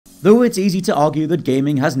Though it's easy to argue that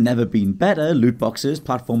gaming has never been better, loot boxes,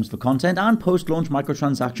 platforms for content, and post-launch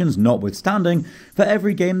microtransactions notwithstanding, for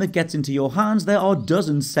every game that gets into your hands, there are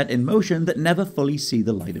dozens set in motion that never fully see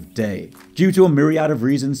the light of day. Due to a myriad of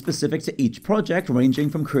reasons specific to each project,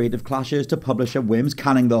 ranging from creative clashes to publisher whims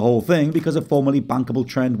canning the whole thing because a formerly bankable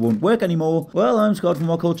trend won't work anymore, well, I'm Scott from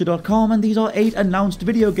WhatCulture.com, and these are 8 announced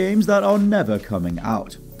video games that are never coming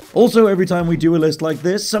out. Also, every time we do a list like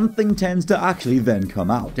this, something tends to actually then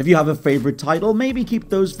come out. If you have a favorite title, maybe keep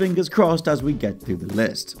those fingers crossed as we get through the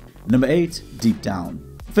list. Number 8, Deep Down.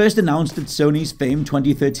 First announced at Sony's famed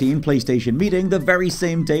 2013 PlayStation meeting, the very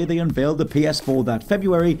same day they unveiled the PS4 that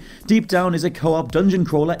February, Deep Down is a co-op dungeon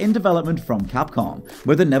crawler in development from Capcom,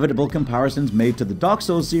 with inevitable comparisons made to the Dark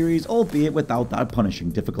Souls series, albeit without that punishing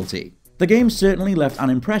difficulty. The game certainly left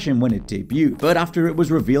an impression when it debuted, but after it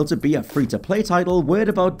was revealed to be a free-to-play title, word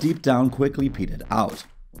about Deep Down quickly petered out.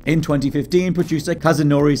 In 2015, producer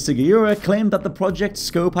Kazunori Sugiura claimed that the project's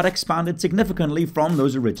scope had expanded significantly from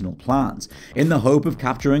those original plans, in the hope of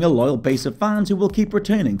capturing a loyal base of fans who will keep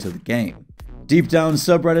returning to the game. Deep Down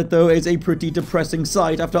subreddit, though, is a pretty depressing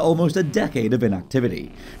sight after almost a decade of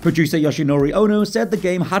inactivity. Producer Yoshinori Ono said the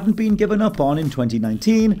game hadn't been given up on in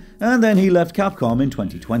 2019, and then he left Capcom in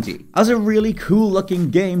 2020. As a really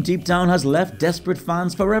cool-looking game, Deep Down has left desperate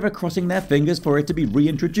fans forever crossing their fingers for it to be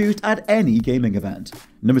reintroduced at any gaming event.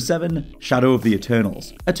 Number 7, Shadow of the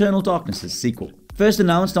Eternals, Eternal Darkness' sequel. First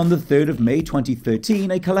announced on the 3rd of May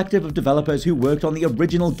 2013, a collective of developers who worked on the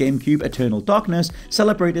original GameCube Eternal Darkness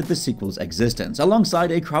celebrated the sequel's existence,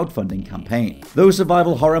 alongside a crowdfunding campaign. Though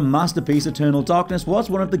survival horror masterpiece Eternal Darkness was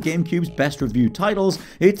one of the GameCube's best reviewed titles,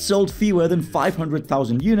 it sold fewer than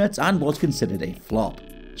 500,000 units and was considered a flop.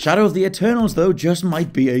 Shadow of the Eternals, though, just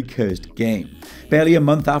might be a cursed game. Barely a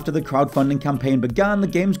month after the crowdfunding campaign began, the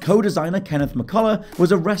game's co-designer Kenneth McCullough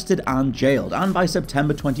was arrested and jailed, and by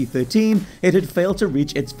September 2013, it had failed to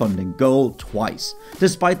reach its funding goal twice,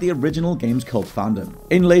 despite the original game's cult fandom.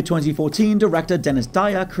 In late 2014, director Dennis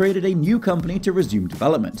Dyack created a new company to resume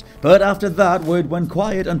development, but after that, word went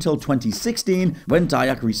quiet until 2016, when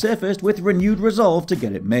Dyack resurfaced with renewed resolve to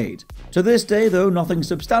get it made. To this day, though, nothing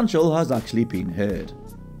substantial has actually been heard.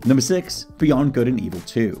 Number 6, Beyond Good and Evil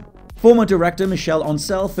 2. Former director Michel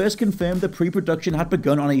Ancel first confirmed that pre-production had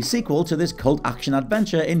begun on a sequel to this cult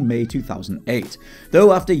action-adventure in May 2008,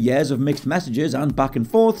 though after years of mixed messages and back and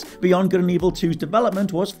forths, Beyond Good and Evil 2's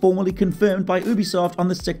development was formally confirmed by Ubisoft on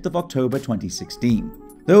the 6th of October 2016.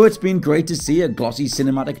 Though it's been great to see a glossy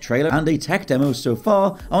cinematic trailer and a tech demo so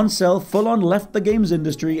far, Ancel full-on left the games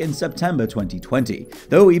industry in September 2020.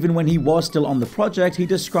 Though even when he was still on the project, he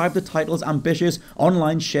described the title's ambitious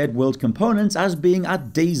online shared world components as being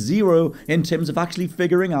at day zero in terms of actually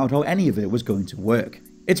figuring out how any of it was going to work.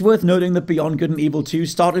 It's worth noting that Beyond Good and Evil 2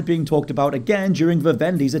 started being talked about again during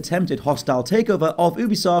Vivendi's attempted hostile takeover of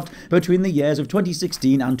Ubisoft between the years of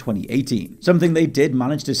 2016 and 2018, something they did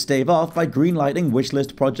manage to stave off by greenlighting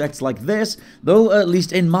wishlist projects like this, though at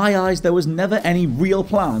least in my eyes there was never any real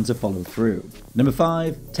plan to follow through. Number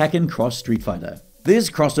 5, Tekken Cross Street Fighter.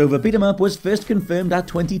 This crossover beat-em-up was first confirmed at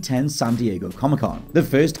 2010 San Diego Comic-Con. The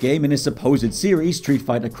first game in a supposed series, Street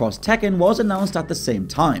Fighter Cross Tekken, was announced at the same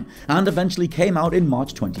time, and eventually came out in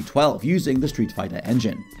March 2012 using the Street Fighter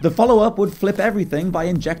engine. The follow-up would flip everything by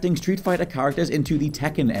injecting Street Fighter characters into the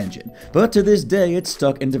Tekken engine, but to this day it's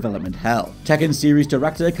stuck in development hell. Tekken series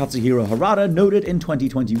director Katsuhiro Harada noted in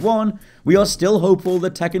 2021, "We are still hopeful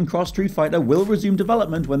that Tekken Cross Street Fighter will resume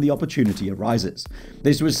development when the opportunity arises."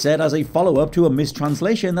 This was said as a follow-up to a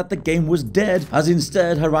mistranslation that the game was dead, as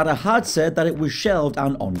instead Harada had said that it was shelved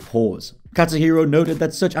and on pause. Katsuhiro noted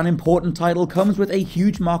that such an important title comes with a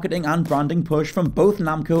huge marketing and branding push from both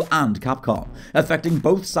Namco and Capcom, affecting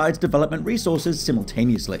both sides' development resources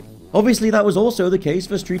simultaneously. Obviously that was also the case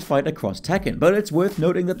for Street Fighter Cross Tekken, but it's worth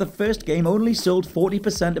noting that the first game only sold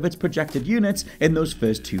 40% of its projected units in those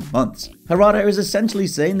first 2 months. Harada is essentially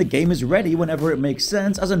saying the game is ready whenever it makes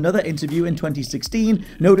sense, as another interview in 2016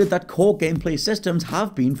 noted that core gameplay systems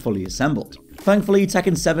have been fully assembled. Thankfully,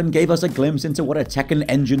 Tekken 7 gave us a glimpse into what a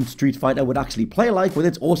Tekken-engined Street Fighter would actually play like with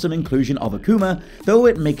its awesome inclusion of Akuma, though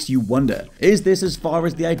it makes you wonder, is this as far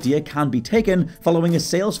as the idea can be taken following a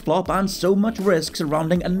sales flop and so much risk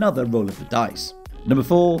surrounding another roll of the dice? Number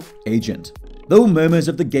 4, Agent. Though murmurs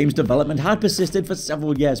of the game's development had persisted for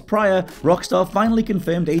several years prior, Rockstar finally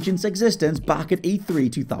confirmed Agent's existence back at E3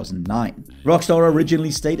 2009. Rockstar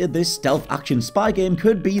originally stated this stealth action spy game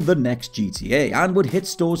could be the next GTA and would hit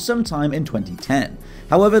stores sometime in 2010.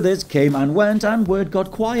 However, this came and went, and word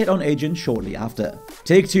got quiet on Agent shortly after.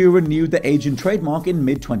 Take-Two renewed the Agent trademark in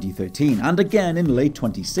mid-2013 and again in late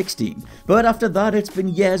 2016, but after that it's been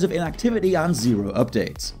years of inactivity and zero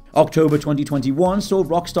updates. October 2021 saw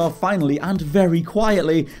Rockstar finally and very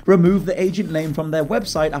quietly remove the agent name from their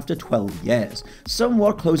website after 12 years,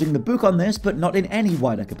 somewhat closing the book on this but not in any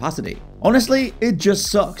wider capacity. Honestly, it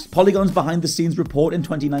just sucks. Polygon's behind the scenes report in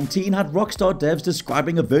 2019 had Rockstar devs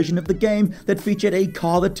describing a version of the game that featured a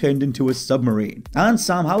car that turned into a submarine, and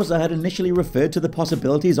Sam Houser had initially referred to the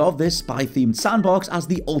possibilities of this spy-themed sandbox as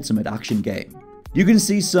the ultimate action game. You can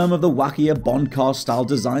see some of the wackier Bond car style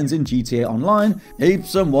designs in GTA Online, a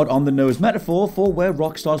somewhat on-the-nose metaphor for where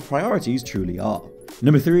Rockstar's priorities truly are.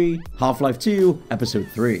 Number 3. Half-Life 2 Episode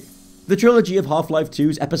 3. The trilogy of Half-Life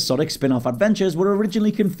 2's episodic spin-off adventures were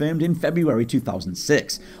originally confirmed in February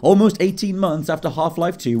 2006, almost 18 months after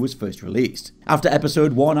Half-Life 2 was first released. After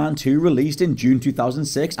Episode 1 and 2 released in June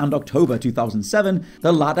 2006 and October 2007,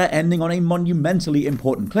 the latter ending on a monumentally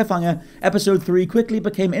important cliffhanger, Episode 3 quickly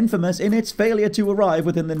became infamous in its failure to arrive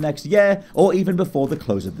within the next year or even before the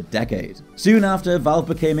close of the decade. Soon after, Valve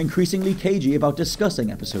became increasingly cagey about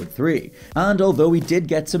discussing Episode 3, and although we did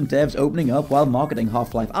get some devs opening up while marketing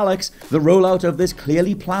Half-Life Alyx, the rollout of this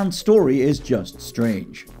clearly planned story is just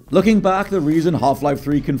strange. Looking back, the reason Half-Life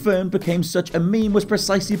 3 Confirmed became such a meme was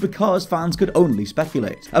precisely because fans could only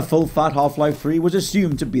speculate. A full-fat Half-Life 3 was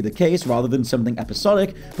assumed to be the case rather than something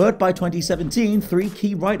episodic, but by 2017, 3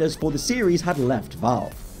 key writers for the series had left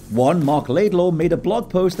Valve. One, Mark Laidlaw, made a blog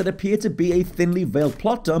post that appeared to be a thinly veiled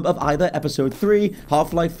plot dump of either Episode 3,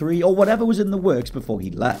 Half-Life 3, or whatever was in the works before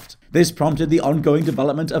he left. This prompted the ongoing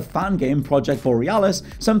development of fan game Project Borealis,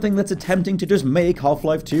 something that's attempting to just make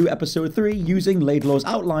Half-Life 2 Episode 3 using Laidlaw's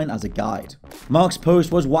outline as a guide. Mark's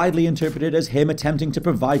post was widely interpreted as him attempting to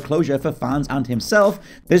provide closure for fans and himself,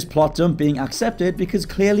 this plot dump being accepted because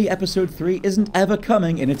clearly Episode 3 isn't ever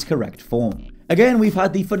coming in its correct form. Again, we've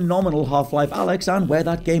had the phenomenal Half-Life Alyx, and where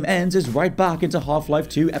that game ends is right back into Half-Life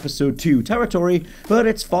 2 Episode 2 territory, but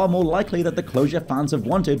it's far more likely that the closure fans have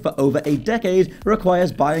wanted for over a decade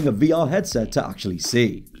requires buying a VR headset to actually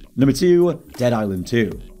see. Number 2. Dead Island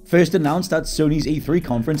 2. First announced at Sony's E3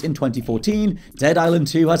 conference in 2014, Dead Island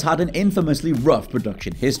 2 has had an infamously rough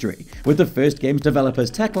production history, with the first game's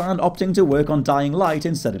developers Techland opting to work on Dying Light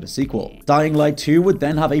instead of a sequel. Dying Light 2 would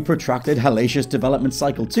then have a protracted, hellacious development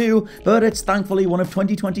cycle too, but it's thankfully one of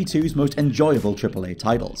 2022's most enjoyable AAA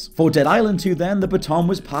titles. For Dead Island 2 then, the baton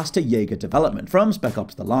was passed to Jaeger Development from Spec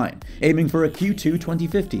Ops: The Line, aiming for a Q2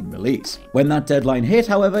 2015 release. When that deadline hit,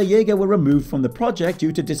 however, Jaeger were removed from the project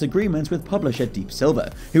due to disagreements with publisher Deep Silver,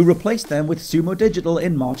 who replaced them with Sumo Digital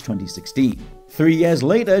in March 2016. 3 years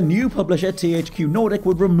later, new publisher THQ Nordic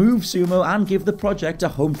would remove Sumo and give the project to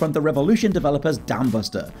Homefront the Revolution developers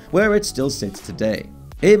Dambuster, where it still sits today.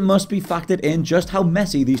 It must be factored in just how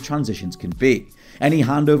messy these transitions can be. Any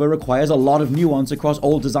handover requires a lot of nuance across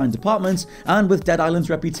all design departments, and with Dead Island's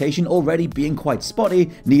reputation already being quite spotty,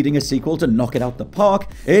 needing a sequel to knock it out the park,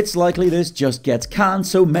 it's likely this just gets canned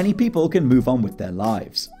so many people can move on with their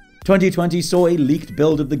lives. 2020 saw a leaked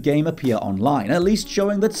build of the game appear online, at least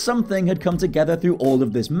showing that something had come together through all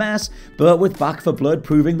of this mess, but with Back 4 Blood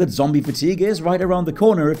proving that zombie fatigue is right around the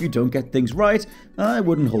corner if you don't get things right, I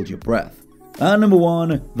wouldn't hold your breath. And number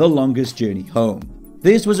 1, The Longest Journey Home.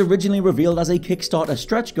 This was originally revealed as a Kickstarter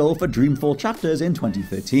stretch goal for Dreamfall Chapters in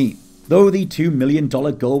 2013. Though the $2 million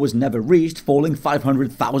goal was never reached, falling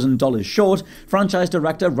 $500,000 short, franchise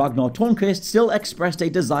director Ragnar Tornquist still expressed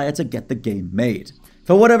a desire to get the game made.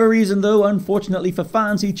 For whatever reason though, unfortunately for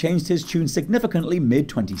fans, he changed his tune significantly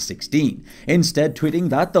mid-2016, instead tweeting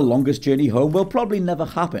that The Longest Journey Home will probably never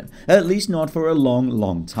happen, at least not for a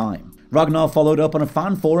long time. Ragnar followed up on a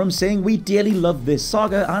fan forum saying, "We dearly love this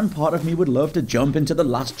saga and part of me would love to jump into the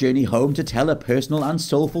last journey home to tell a personal and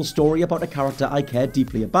soulful story about a character I care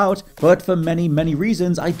deeply about, but for many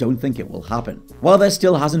reasons I don't think it will happen." While there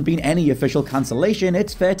still hasn't been any official cancellation,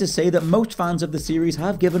 it's fair to say that most fans of the series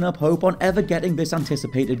have given up hope on ever getting this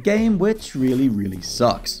anticipated game, which really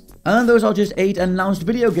sucks. And those are just 8 announced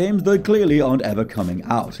video games that clearly aren't ever coming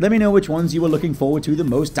out. Let me know which ones you were looking forward to the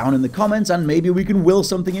most down in the comments, and maybe we can will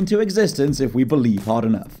something into existence if we believe hard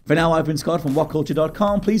enough. For now, I've been Scott from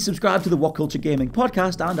WhatCulture.com. Please subscribe to the WhatCulture Gaming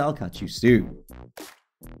Podcast, and I'll catch you soon.